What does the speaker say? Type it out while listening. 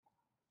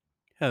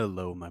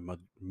Hello, my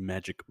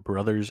magic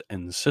brothers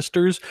and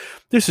sisters.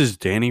 This is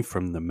Danny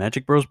from the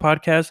Magic Bros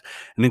podcast.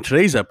 And in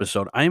today's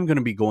episode, I am going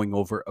to be going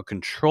over a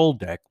control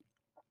deck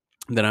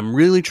that I'm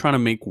really trying to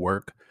make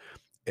work.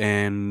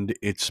 And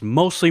it's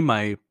mostly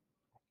my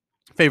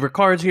favorite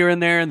cards here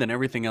and there, and then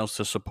everything else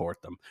to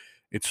support them.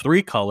 It's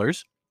three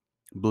colors: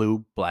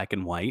 blue, black,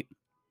 and white.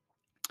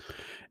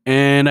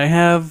 And I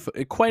have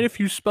quite a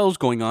few spells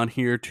going on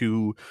here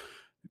to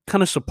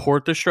kind of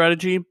support the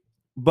strategy.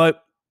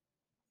 But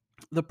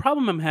the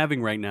problem I'm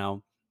having right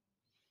now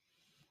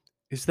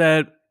is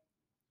that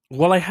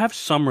while I have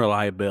some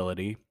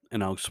reliability,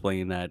 and I'll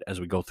explain that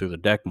as we go through the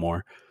deck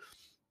more,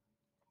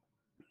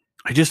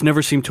 I just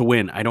never seem to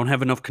win. I don't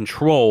have enough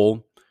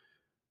control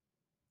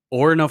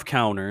or enough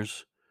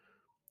counters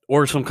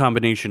or some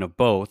combination of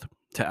both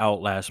to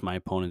outlast my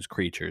opponent's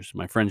creatures.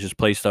 My friends just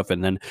play stuff,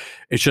 and then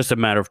it's just a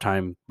matter of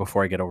time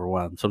before I get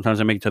overwhelmed.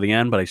 Sometimes I make it to the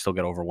end, but I still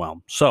get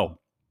overwhelmed. So,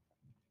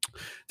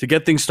 to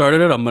get things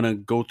started, I'm going to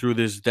go through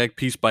this deck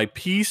piece by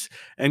piece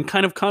and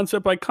kind of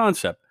concept by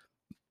concept.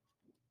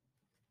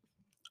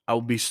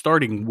 I'll be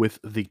starting with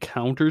the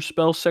counter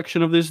spell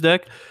section of this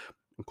deck.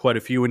 Quite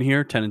a few in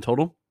here, 10 in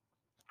total.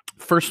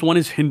 First one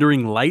is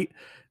Hindering Light.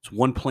 It's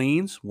 1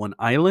 plains, 1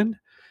 island.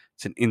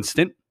 It's an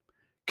instant.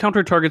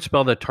 Counter target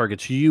spell that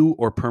targets you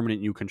or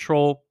permanent you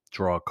control.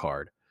 Draw a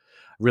card.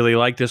 I really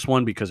like this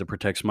one because it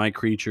protects my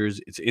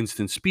creatures. It's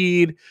instant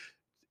speed.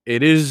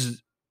 It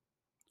is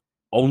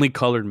only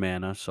colored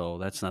mana, so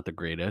that's not the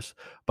greatest.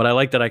 But I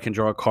like that I can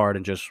draw a card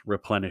and just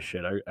replenish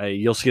it.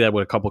 You'll see that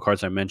with a couple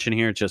cards I mention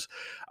here. It's just,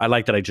 I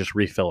like that I just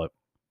refill it.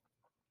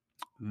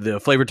 The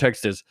flavor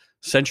text is: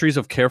 centuries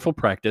of careful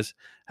practice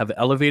have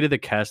elevated the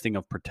casting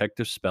of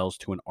protective spells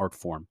to an art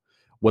form.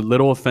 What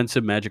little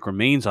offensive magic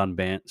remains on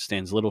Bant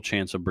stands little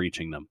chance of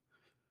breaching them.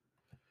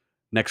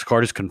 Next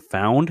card is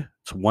Confound.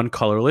 It's 1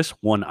 colorless,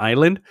 1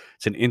 island.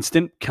 It's an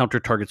instant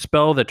counter target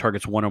spell that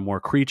targets 1 or more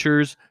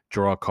creatures.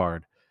 Draw a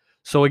card.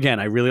 So again,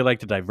 I really like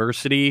the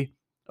diversity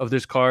of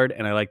this card,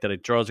 and I like that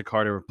it draws a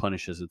card and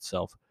replenishes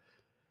itself.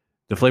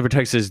 The flavor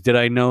text is: did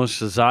I know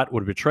Sazat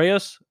would betray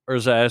us?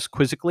 Urza asked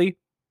quizzically.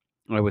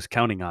 I was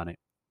counting on it.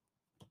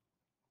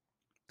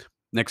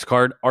 Next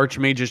card,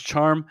 Archmage's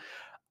Charm.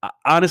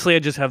 Honestly, I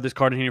just have this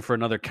card in here for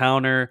another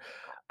counter.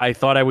 I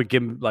thought I would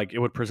give, it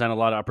would present a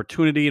lot of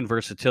opportunity and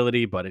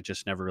versatility, but it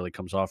just never really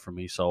comes off for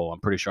me. So I'm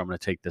pretty sure I'm going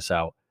to take this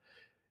out.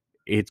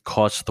 It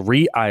costs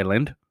 3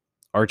 island,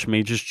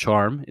 Archmage's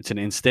Charm. It's an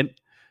instant,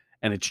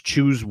 and it's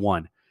choose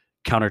 1.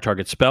 Counter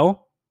target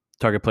spell.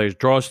 Target player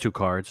draws 2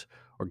 cards,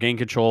 or gain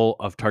control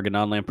of target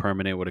non-land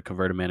permanent with a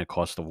converted mana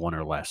cost of 1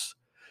 or less.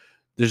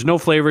 There's no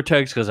flavor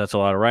text because that's a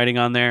lot of writing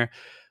on there,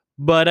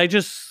 but I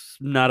just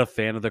not a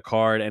fan of the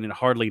card, and it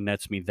hardly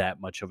nets me that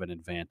much of an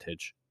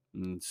advantage.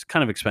 It's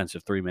kind of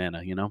expensive, 3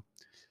 mana, you know?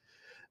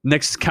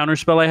 Next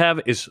counterspell I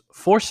have is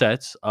 4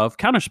 sets of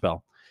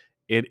counterspell.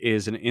 It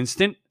is an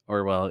instant,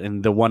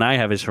 and the one I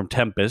have is from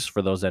Tempest,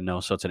 for those that know,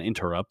 so it's an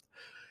interrupt.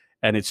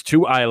 And it's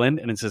 2 island,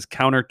 and it says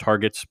counter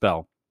target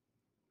spell.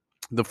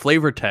 The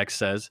flavor text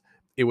says,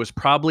 it was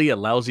probably a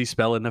lousy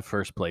spell in the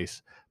first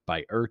place,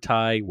 by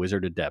Urtai,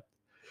 Wizard of Depth.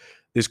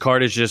 This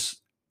card is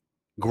just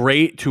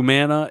great, 2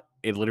 mana.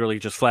 It literally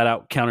just flat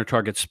out counter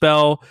target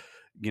spell.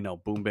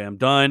 Boom, bam,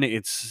 done.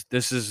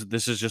 This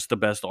is just the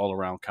best all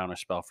around counter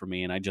spell for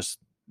me, and I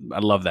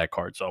love that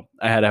card. So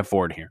I had to have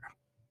forward here.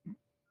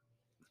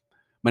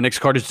 My next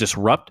card is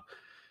Disrupt.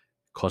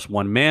 Costs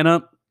 1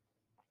 mana.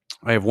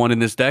 I have 1 in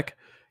this deck.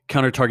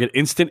 Counter target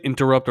instant,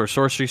 interrupt, or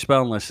sorcery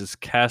spell unless its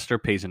caster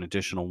pays an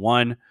additional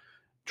 1.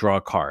 Draw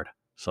a card.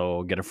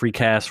 So get a free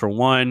cast for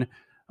 1.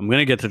 I'm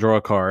gonna get to draw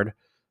a card.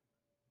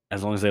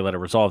 As long as they let it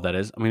resolve, that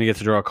is. I'm going to get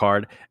to draw a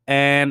card.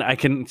 And I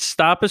can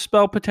stop a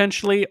spell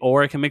potentially,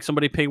 or I can make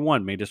somebody pay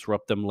 1. May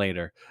disrupt them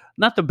later.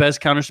 Not the best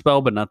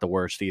counterspell, but not the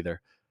worst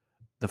either.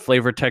 The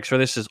flavor text for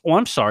this is, oh,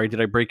 I'm sorry, did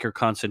I break your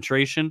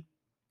concentration?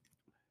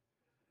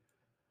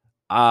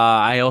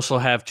 I also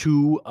have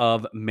 2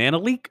 of Mana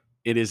Leak.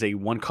 It is a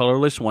 1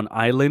 colorless, 1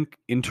 island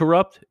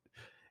interrupt.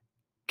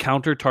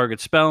 Counter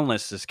target spell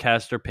unless this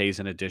caster pays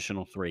an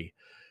additional 3.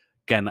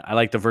 Again, I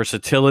like the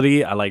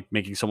versatility. I like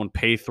making someone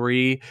pay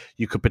 3.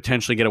 You could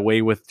potentially get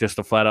away with just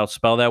a flat-out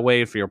spell that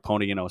way. If your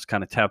opponent, is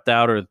kind of tapped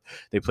out or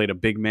they played a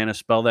big mana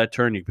spell that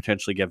turn, you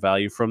potentially get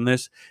value from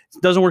this.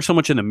 It doesn't work so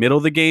much in the middle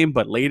of the game,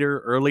 but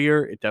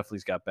earlier, it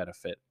definitely's got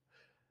benefit.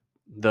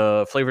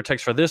 The flavor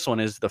text for this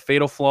one is: the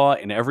fatal flaw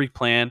in every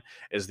plan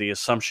is the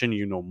assumption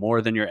you know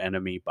more than your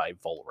enemy, by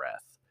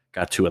Volrath.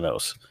 Got 2 of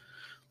those.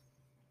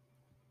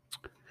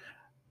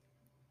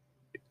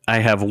 I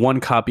have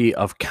 1 copy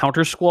of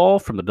Counter Squall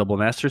from the Double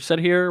Master set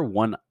here.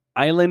 1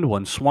 island,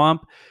 1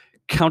 swamp.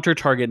 Counter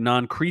target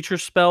non-creature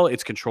spell.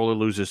 Its controller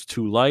loses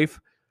 2 life.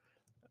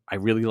 I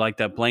really like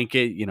that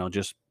blanket.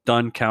 Just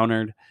done,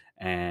 countered,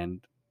 and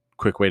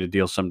quick way to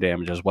deal some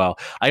damage as well.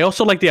 I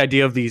also like the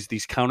idea of these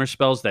counter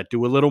spells that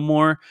do a little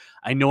more.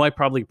 I know I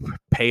probably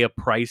pay a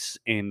price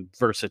in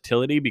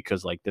versatility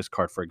because, like, this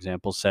card, for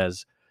example,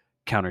 says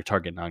counter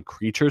target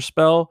non-creature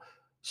spell.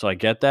 So I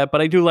get that,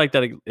 but I do like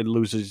that it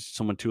loses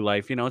someone 2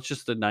 life. It's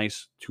just a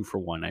nice 2 for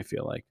 1, I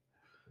feel like.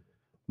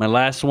 My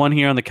last one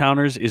here on the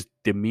counters is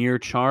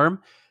Dimir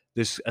Charm.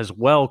 This as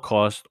well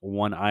costs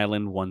 1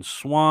 island, 1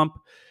 swamp.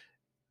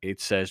 It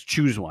says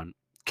choose one.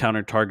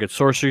 Counter target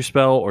sorcery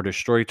spell or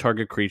destroy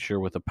target creature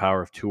with a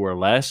power of 2 or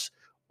less.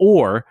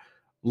 Or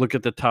look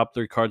at the top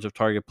 3 cards of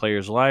target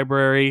player's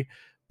library,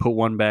 put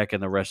one back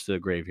and the rest to the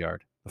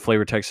graveyard. The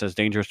flavor text says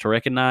dangerous to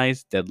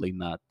recognize, deadly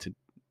not to,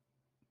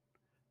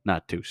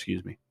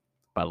 excuse me,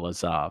 by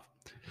Lazav.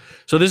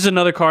 So this is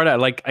another card I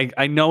like.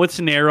 I know it's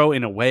narrow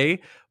in a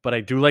way, but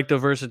I do like the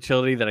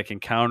versatility that I can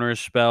counter a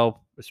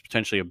spell. It's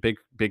potentially a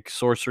big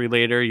sorcery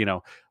later. You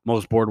know,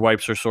 most board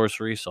wipes are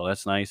sorcery, so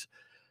that's nice.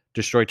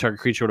 Destroy target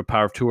creature with a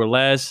power of 2 or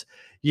less.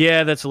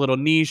 Yeah, that's a little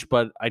niche,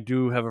 but I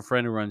do have a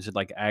friend who runs it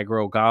like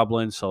aggro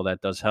goblin, so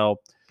that does help.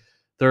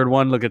 Third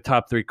one, look at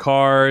top 3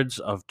 cards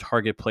of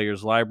target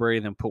player's library,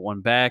 then put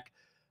one back.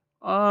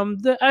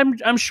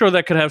 I'm sure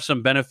that could have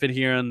some benefit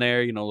here and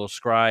there, you know, a little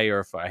scry, or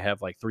if I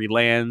have like 3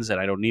 lands and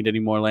I don't need any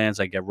more lands,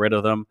 I get rid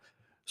of them.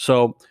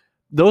 So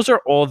those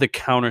are all the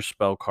counter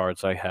spell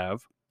cards I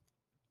have.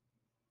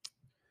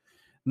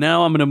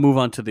 Now I'm going to move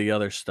on to the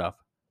other stuff.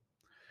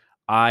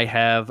 I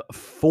have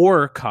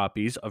 4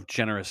 copies of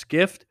Generous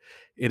Gift.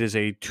 It is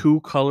a 2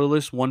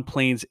 colorless, 1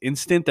 plains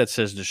instant that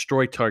says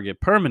destroy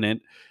target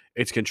permanent.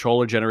 Its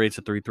controller generates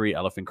a 3/3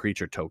 elephant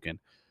creature token.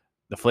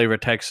 The flavor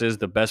text is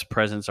the best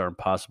presents are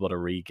impossible to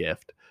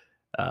re-gift.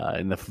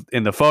 In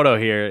the photo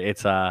here,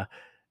 it's an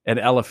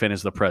elephant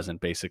is the present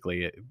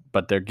basically,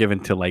 but they're given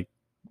to like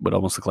what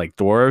almost look like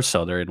dwarves,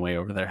 so they're in way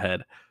over their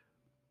head.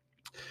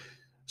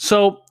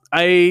 So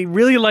I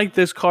really like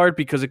this card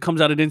because it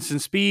comes out at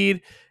instant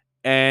speed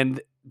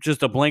and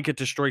just a blanket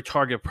destroy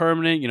target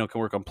permanent. You know, can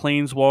work on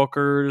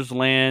planeswalkers,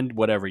 land,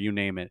 whatever, you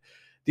name it.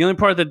 The only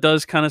part that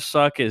does kind of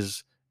suck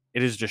is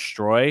it is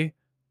destroy,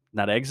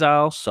 not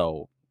exile.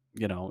 So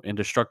you know,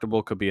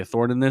 indestructible could be a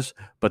thorn in this,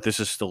 but this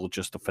is still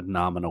just a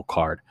phenomenal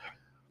card.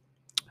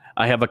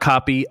 I have a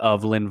copy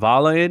of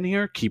Linvala in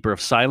here, Keeper of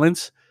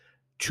Silence,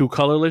 2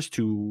 colorless,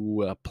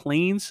 2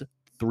 plains,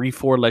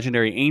 3/4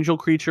 legendary angel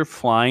creature,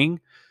 flying.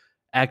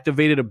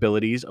 Activated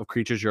abilities of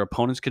creatures your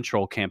opponents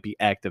control can't be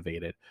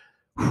activated.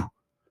 Whew.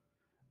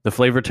 The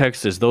flavor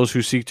text is those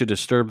who seek to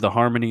disturb the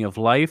harmony of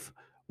life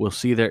will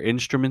see their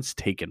instruments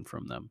taken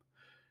from them.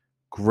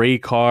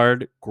 Great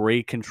card,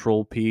 great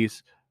control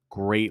piece,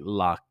 great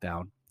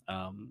lockdown.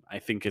 I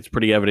think it's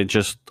pretty evident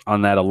just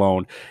on that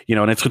alone. You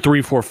know, and it's a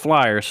 3/4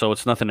 flyer, so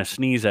it's nothing to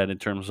sneeze at in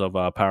terms of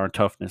power and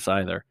toughness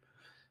either.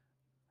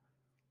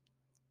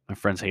 My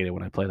friends hate it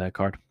when I play that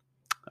card.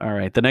 All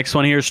right, the next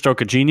one here is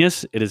Stroke of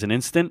Genius. It is an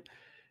instant.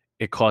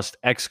 It costs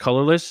X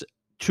colorless,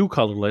 2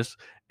 colorless,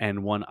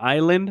 and 1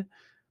 island.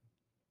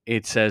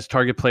 It says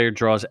target player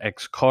draws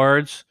X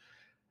cards.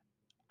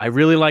 I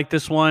really like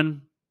this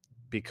one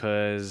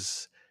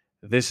because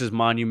this is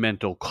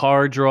monumental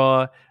card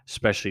draw,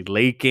 especially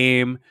late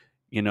game.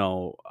 You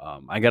know,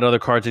 I got other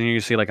cards in here.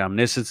 You see like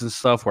Omniscience and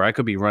stuff where I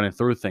could be running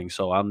through things.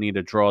 So I'll need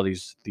to draw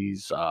these.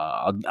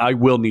 I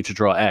will need to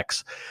draw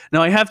X.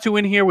 Now I have 2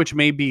 in here, which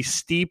may be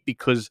steep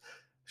because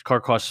this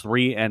card costs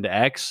 3 and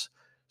X.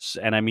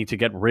 And I mean, to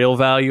get real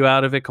value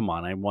out of it, come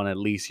on, I want at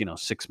least,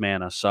 6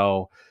 mana.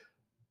 So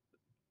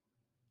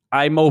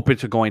I'm open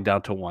to going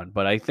down to 1,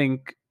 but I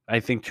think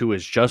 2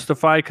 is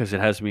justified because it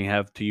has me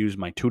have to use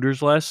my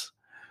tutors less.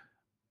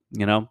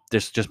 You know,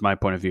 this is just my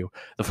point of view.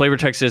 The flavor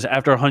text is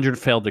after 100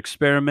 failed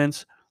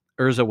experiments,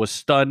 Urza was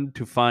stunned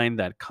to find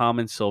that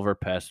common silver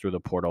passed through the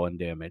portal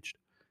undamaged.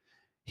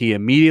 He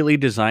immediately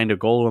designed a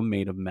golem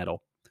made of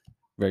metal.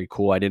 Very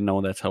cool. I didn't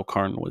know that's how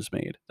Karn was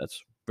made.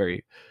 That's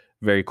very,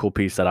 very cool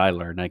piece that I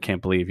learned. I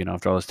can't believe,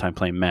 after all this time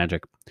playing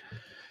Magic.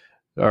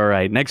 All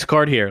right, next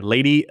card here,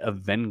 Lady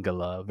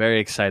Avengala. Very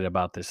excited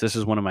about this. This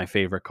is one of my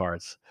favorite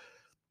cards.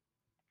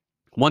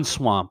 1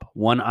 swamp,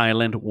 1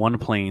 island, 1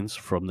 plains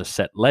from the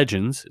set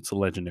Legends. It's a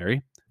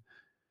legendary.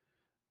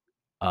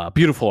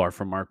 Beautiful art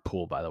from Mark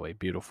Poole, by the way.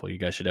 Beautiful. You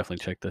guys should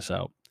definitely check this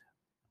out.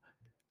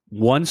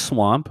 1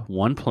 swamp,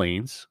 1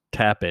 plains.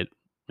 Tap it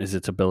is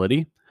its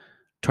ability.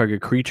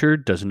 Target creature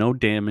does no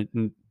damage.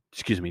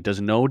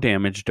 Does no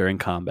damage during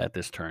combat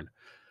this turn.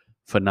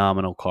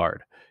 Phenomenal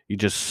card. You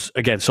just,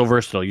 again, so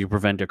versatile. You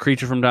prevent a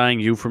creature from dying,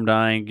 you from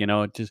dying.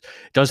 It just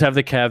does have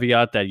the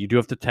caveat that you do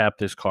have to tap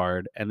this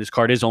card, and this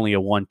card is only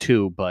a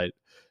 1/2, but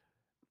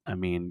I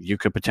mean, you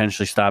could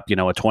potentially stop, a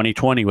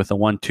 20/20 with a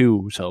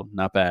 1/2, so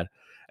not bad.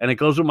 And it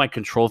goes with my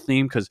control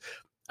theme because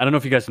I don't know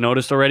if you guys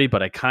noticed already,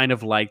 but I kind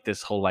of like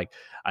this whole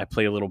I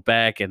play a little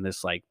back and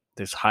this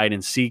this hide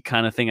and seek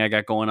kind of thing I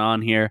got going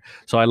on here.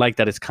 So I like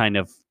that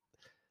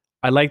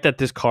I like that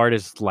this card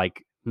is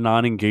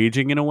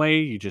non-engaging in a way.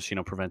 You just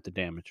prevent the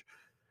damage.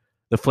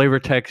 The flavor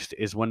text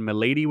is when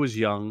Milady was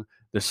young,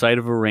 the sight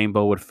of a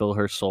rainbow would fill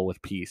her soul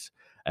with peace.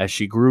 As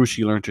she grew,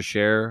 she learned to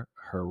share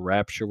her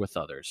rapture with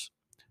others.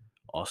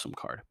 Awesome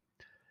card.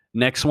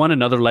 Next one,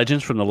 another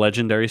Legends from the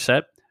Legendary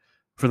set,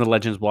 from the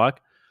Legends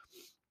block.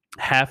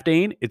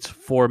 Halfdane, it's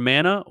 4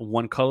 mana,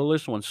 1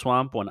 colorless, 1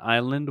 swamp, 1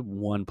 island,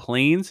 1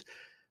 plains.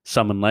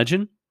 Summon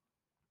Legend.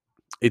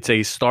 It's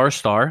a star,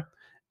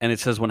 and it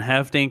says when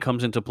Halfdane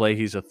comes into play,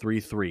 he's a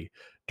 3/3.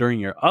 During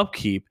your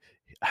upkeep,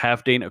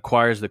 Halfdane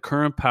acquires the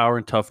current power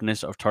and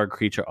toughness of target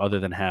creature other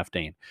than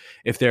Halfdane.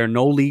 If there are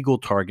no legal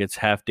targets,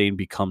 Halfdane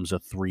becomes a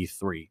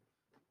 3/3.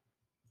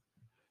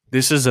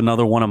 This is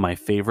another one of my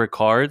favorite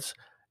cards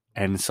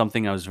and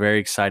something I was very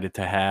excited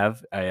to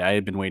have. I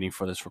had been waiting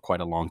for this for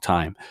quite a long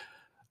time.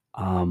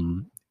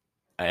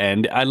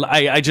 And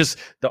I just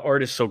the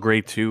art is so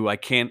great too. I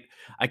can't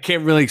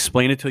really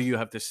explain it till you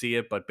have to see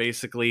it. But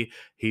basically,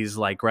 he's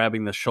like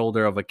grabbing the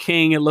shoulder of a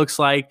king. It looks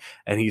like,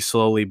 and he's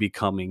slowly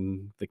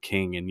becoming the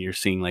king, and you're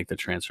seeing like the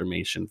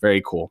transformation.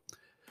 Very cool.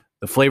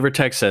 The flavor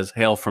text says,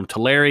 "Hail from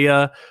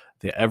Teleria,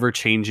 the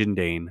ever-changing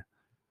Dane."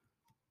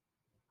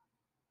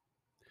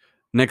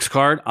 Next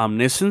card,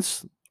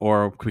 Omniscience,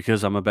 or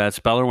because I'm a bad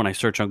speller, when I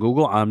search on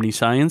Google,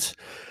 Omniscience.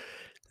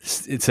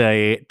 It's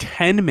a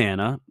 10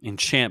 mana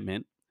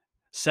enchantment.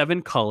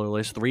 7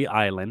 colorless, 3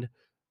 island.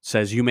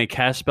 Says you may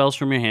cast spells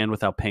from your hand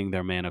without paying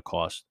their mana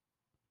cost.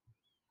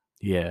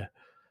 Yeah.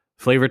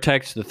 Flavor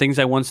text, the things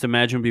I once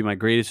imagined would be my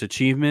greatest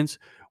achievements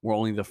were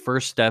only the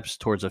first steps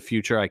towards a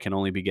future I can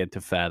only begin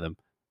to fathom.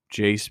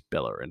 Jace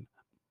Beleren.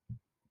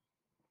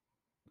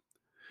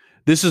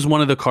 This is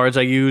one of the cards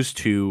I use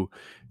to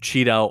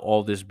cheat out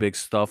all this big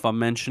stuff I'm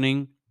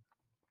mentioning.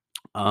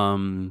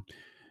 I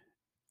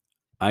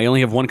only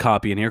have one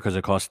copy in here because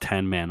it costs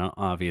 10 mana,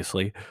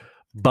 obviously.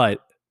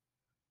 But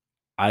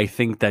I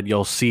think that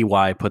you'll see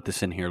why I put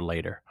this in here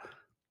later.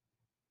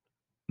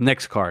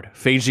 Next card,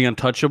 Phage the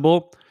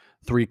Untouchable.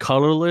 3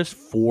 colorless,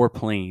 4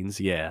 planes.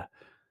 Yeah.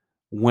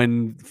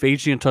 When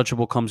Phage the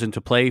Untouchable comes into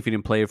play, if you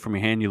didn't play it from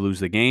your hand, you lose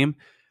the game.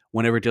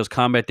 Whenever it deals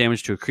combat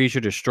damage to a creature,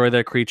 destroy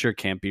that creature.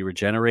 Can't be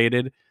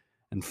regenerated.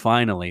 And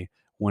finally,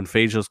 when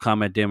Phage deals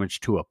combat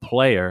damage to a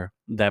player,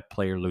 that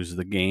player loses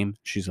the game.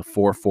 She's a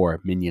 4/4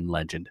 minion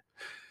legend.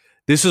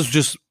 This is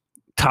just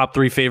top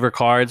 3 favorite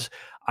cards.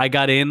 I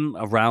got in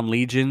around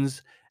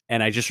Legions,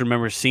 and I just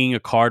remember seeing a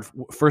card,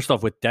 first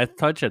off, with Death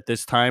Touch at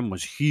this time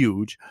was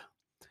huge.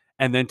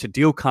 And then to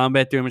deal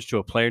combat damage to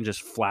a player and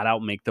just flat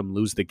out make them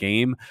lose the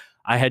game,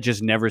 I had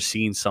just never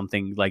seen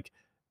something like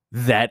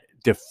that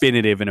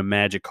definitive in a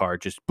Magic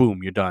card. Just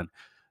boom, you're done.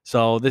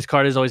 So this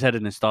card has always had a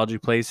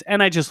nostalgic place,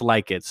 and I just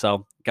like it.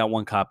 So got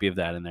one copy of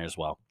that in there as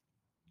well.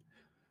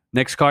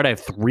 Next card I have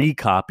 3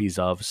 copies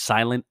of,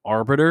 Silent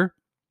Arbiter.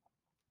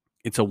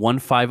 It's a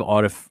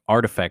 1/5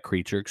 artifact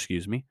creature,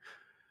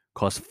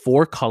 Costs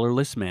 4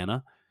 colorless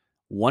mana,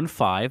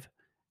 1/5,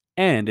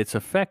 and its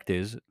effect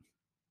is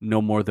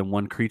no more than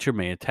 1 creature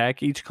may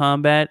attack each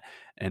combat,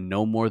 and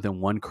no more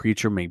than 1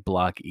 creature may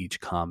block each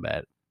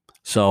combat.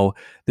 So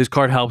this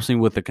card helps me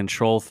with the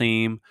control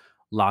theme,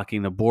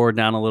 locking the board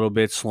down a little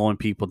bit, slowing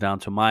people down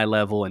to my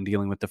level, and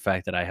dealing with the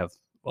fact that I have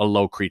a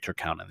low creature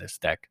count in this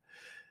deck.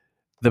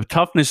 The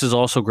toughness is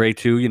also great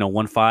too.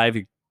 1/5,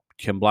 you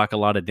can block a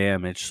lot of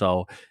damage,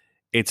 so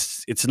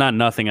it's not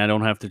nothing. I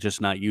don't have to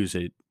just not use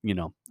it. In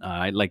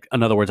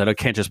other words, I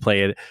can't just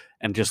play it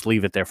and just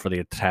leave it there for the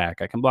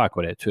attack. I can block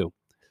with it too.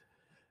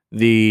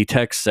 The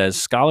text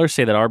says, scholars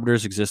say that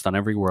arbiters exist on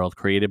every world,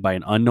 created by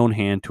an unknown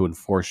hand to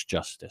enforce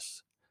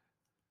justice.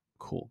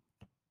 Cool.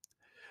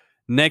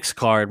 Next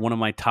card, one of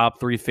my top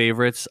 3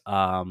 favorites,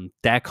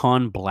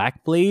 Dakon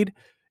Blackblade.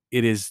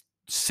 It is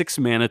 6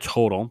 mana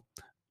total,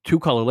 2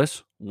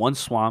 colorless, 1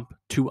 swamp,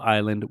 2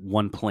 island,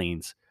 1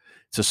 plains.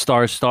 It's a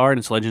star, and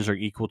its legends are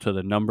equal to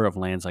the number of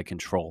lands I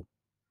control.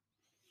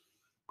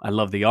 I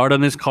love the art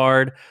on this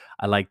card.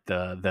 I like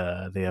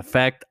the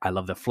effect. I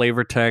love the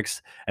flavor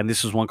text. And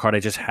this is one card I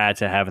just had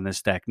to have in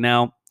this deck.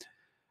 Now,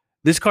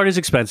 this card is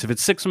expensive.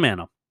 It's 6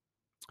 mana.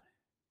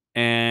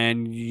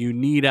 And you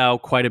need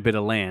out quite a bit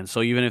of land.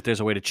 So even if there's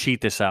a way to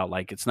cheat this out,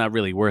 it's not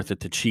really worth it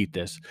to cheat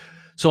this.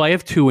 So I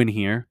have 2 in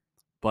here.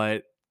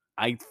 But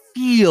I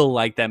feel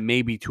like that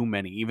may be too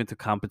many, even to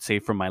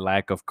compensate for my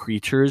lack of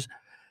creatures.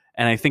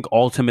 And I think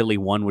ultimately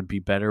 1 would be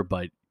better.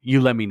 But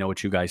you let me know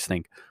what you guys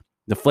think.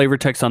 The flavor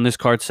text on this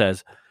card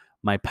says,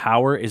 my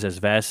power is as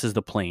vast as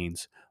the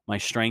plains. My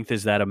strength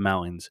is that of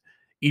mountains.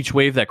 Each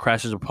wave that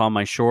crashes upon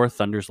my shore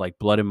thunders like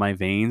blood in my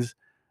veins.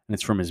 And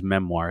it's from his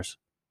memoirs.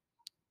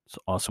 It's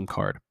an awesome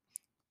card.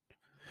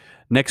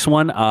 Next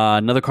one,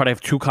 another card I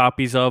have 2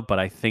 copies of, but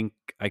I think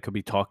I could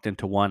be talked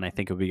into one. I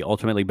think it would be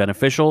ultimately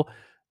beneficial,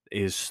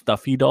 is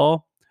Stuffy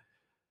Doll.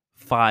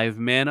 5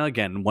 mana.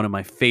 Again, one of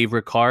my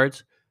favorite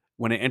cards.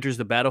 When it enters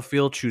the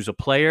battlefield, choose a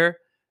player.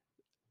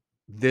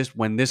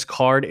 When this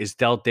card is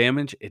dealt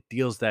damage, it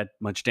deals that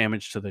much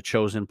damage to the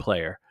chosen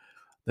player.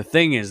 The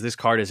thing is, this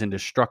card is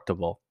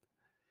indestructible.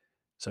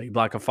 So you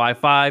block a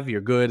 5/5,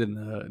 you're good,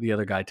 and the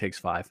other guy takes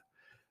 5.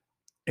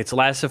 Its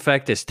last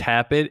effect is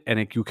tap it,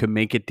 and you can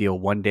make it deal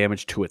 1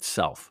 damage to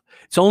itself.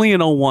 It's only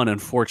an 0/1,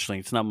 unfortunately.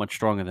 It's not much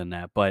stronger than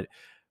that, but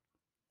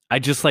I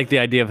just like the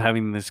idea of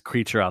having this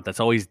creature out that's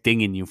always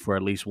dinging you for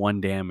at least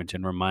 1 damage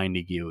and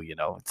reminding you,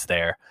 it's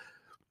there.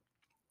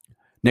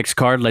 Next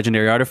card,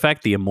 Legendary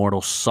Artifact, the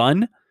Immortal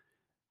Sun.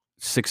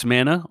 6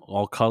 mana,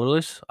 all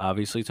colorless.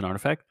 Obviously, it's an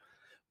artifact.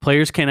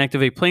 Players can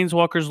activate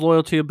Planeswalkers'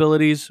 loyalty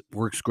abilities.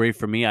 Works great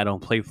for me. I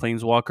don't play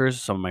Planeswalkers.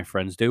 Some of my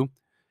friends do.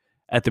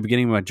 At the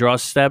beginning of my draw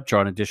step,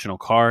 draw an additional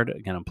card.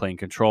 Again, I'm playing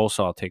control,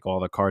 so I'll take all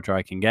the card draw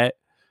I can get.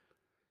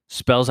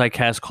 Spells I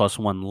cast cost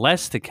 1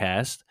 less to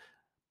cast.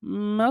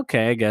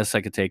 Okay, I guess I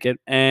could take it.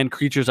 And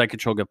creatures I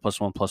control get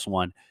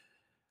 +1/+1.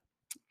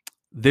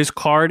 This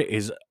card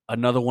is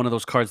another one of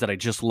those cards that I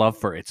just love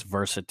for its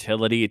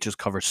versatility. It just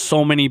covers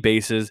so many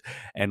bases,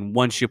 and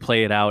once you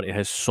play it out, it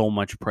has so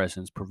much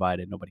presence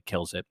provided nobody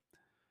kills it.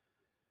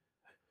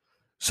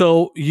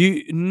 So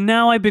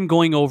now I've been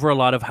going over a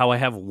lot of how I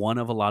have one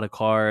of a lot of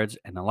cards,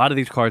 and a lot of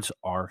these cards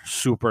are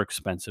super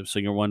expensive. So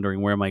you're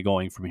wondering, where am I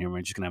going from here? Am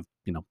I just gonna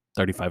have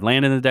 35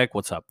 land in the deck?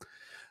 What's up?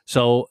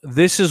 So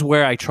this is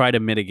where I try to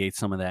mitigate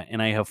some of that. And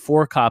I have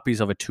 4 copies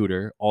of a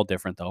tutor, all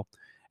different though,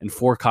 and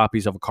 4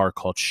 copies of a card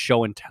called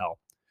Show and Tell.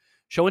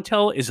 Show and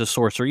Tell is a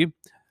sorcery,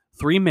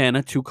 3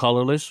 mana, 2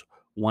 colorless,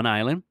 1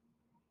 island.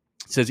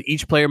 It says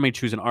each player may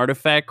choose an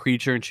artifact,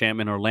 creature,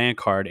 enchantment, or land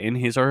card in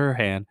his or her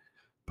hand,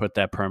 put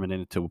that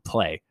permanent into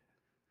play.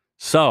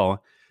 So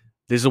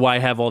this is why I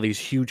have all these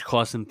huge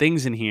costs and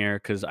things in here,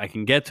 because I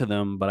can get to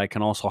them, but I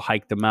can also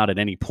hike them out at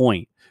any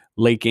point,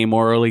 late game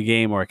or early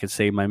game, or I could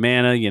save my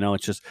mana.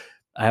 It's just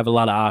I have a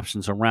lot of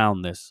options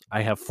around this.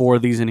 I have 4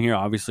 of these in here,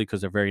 obviously,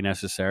 because they're very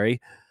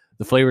necessary.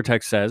 The flavor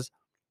text says,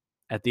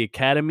 at the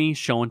Academy,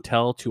 Show and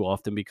Tell too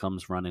often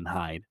becomes Run and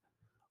Hide.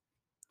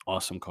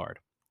 Awesome card.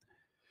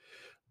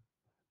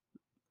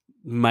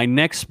 My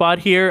next spot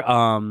here,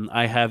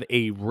 I have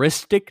a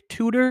Rhystic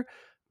Tutor,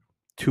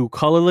 2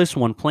 colorless,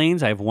 1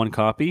 plains. I have 1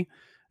 copy.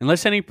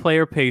 Unless any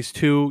player pays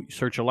 2,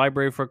 search your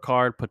library for a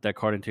card, put that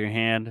card into your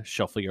hand,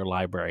 shuffle your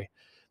library.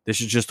 This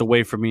is just a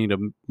way for me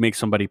to make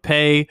somebody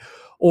pay,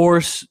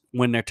 or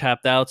when they're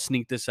tapped out,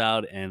 sneak this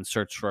out and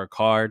search for a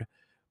card.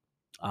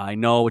 I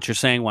know what you're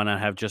saying. Why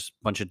not have just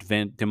a bunch of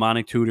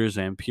demonic tutors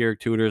and vampiric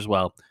tutors?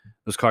 Well,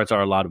 those cards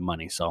are a lot of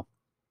money, so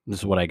this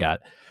is what I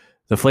got.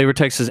 The flavor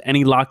text says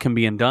any lock can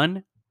be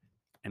undone,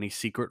 any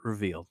secret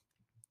revealed.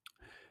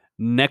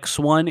 Next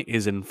one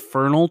is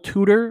Infernal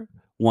Tutor,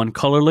 1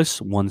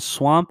 colorless, 1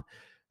 swamp.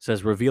 It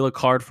says reveal a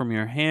card from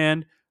your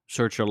hand,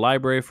 search your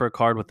library for a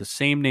card with the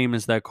same name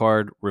as that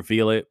card,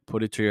 reveal it,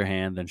 put it to your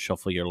hand, then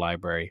shuffle your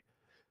library.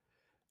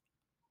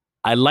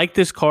 I like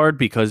this card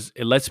because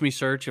it lets me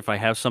search if I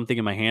have something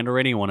in my hand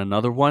already and want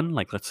another one,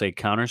 like let's say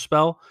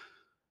Counterspell.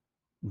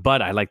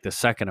 But I like the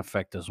second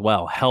effect as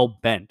well, Hell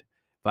Bent.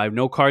 If I have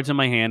no cards in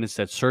my hand, it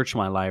said search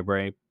my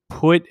library,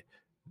 put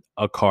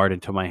a card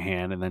into my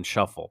hand, and then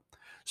shuffle.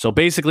 So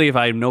basically, if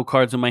I have no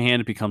cards in my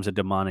hand, it becomes a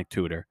Demonic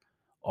Tutor.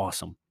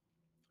 Awesome.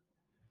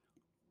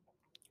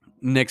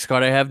 Next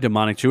card I have,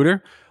 Demonic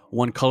Tutor.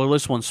 1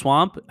 colorless, 1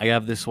 swamp. I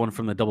have this one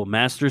from the Double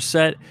Masters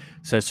set. It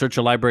says search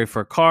a library for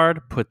a card,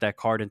 put that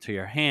card into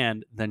your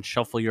hand, then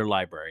shuffle your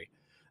library.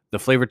 The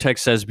flavor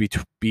text says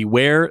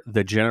beware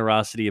the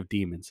generosity of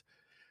demons.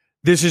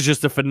 This is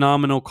just a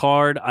phenomenal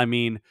card. I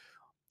mean,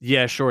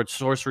 yeah, sure, it's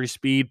sorcery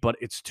speed, but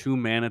it's 2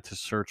 mana to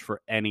search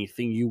for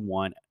anything you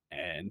want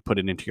and put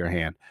it into your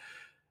hand.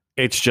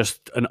 It's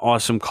just an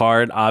awesome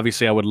card.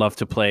 Obviously, I would love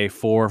to play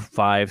 4,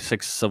 5,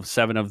 6 of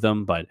 7 of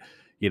them, but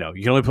you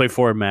can only play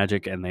 4 in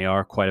Magic, and they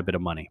are quite a bit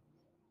of money.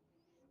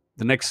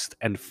 The next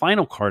and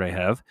final card I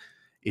have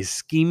is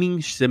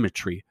Scheming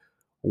Symmetry.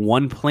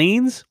 1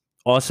 plains.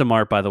 Awesome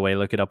art, by the way.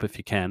 Look it up if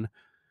you can. It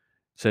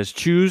says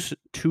choose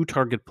 2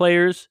 target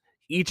players.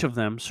 Each of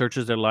them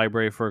searches their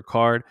library for a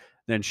card,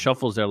 then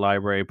shuffles their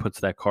library,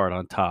 puts that card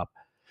on top.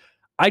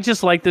 I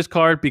just like this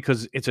card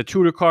because it's a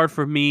tutor card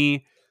for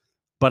me,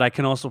 but I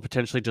can also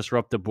potentially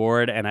disrupt the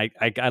board, and I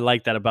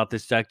like that about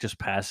this deck, just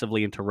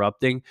passively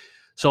interrupting.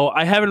 So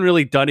I haven't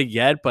really done it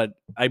yet, but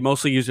I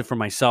mostly use it for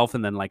myself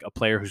and then like a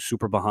player who's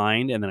super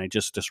behind, and then I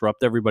just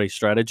disrupt everybody's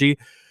strategy.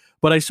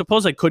 But I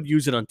suppose I could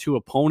use it on 2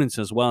 opponents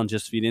as well and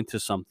just feed into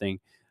something.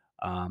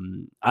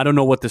 I don't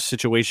know what the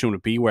situation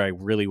would be where I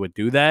really would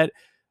do that,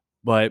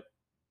 but,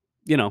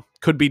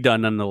 could be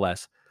done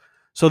nonetheless.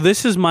 So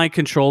this is my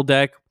control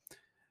deck.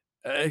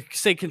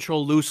 Say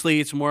control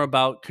loosely. It's more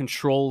about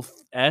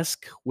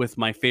control-esque with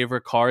my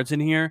favorite cards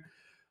in here.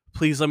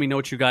 Please let me know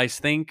what you guys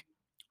think.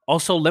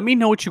 Also, let me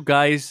know what you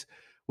guys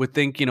would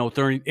think,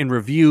 in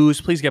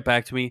reviews. Please get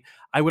back to me.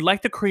 I would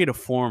like to create a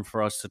forum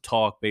for us to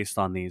talk based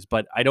on these,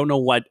 but I don't know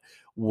what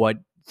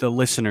the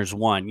listeners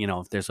want.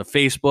 If there's a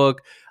Facebook,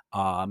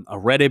 a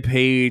Reddit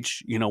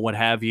page, what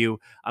have you.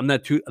 I'm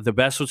not the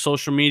best with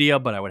social media,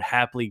 but I would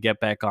happily get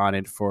back on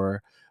it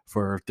for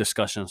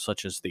discussions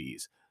such as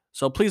these.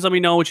 So please let me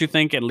know what you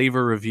think and leave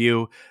a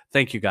review.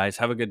 Thank you, guys.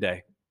 Have a good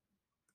day.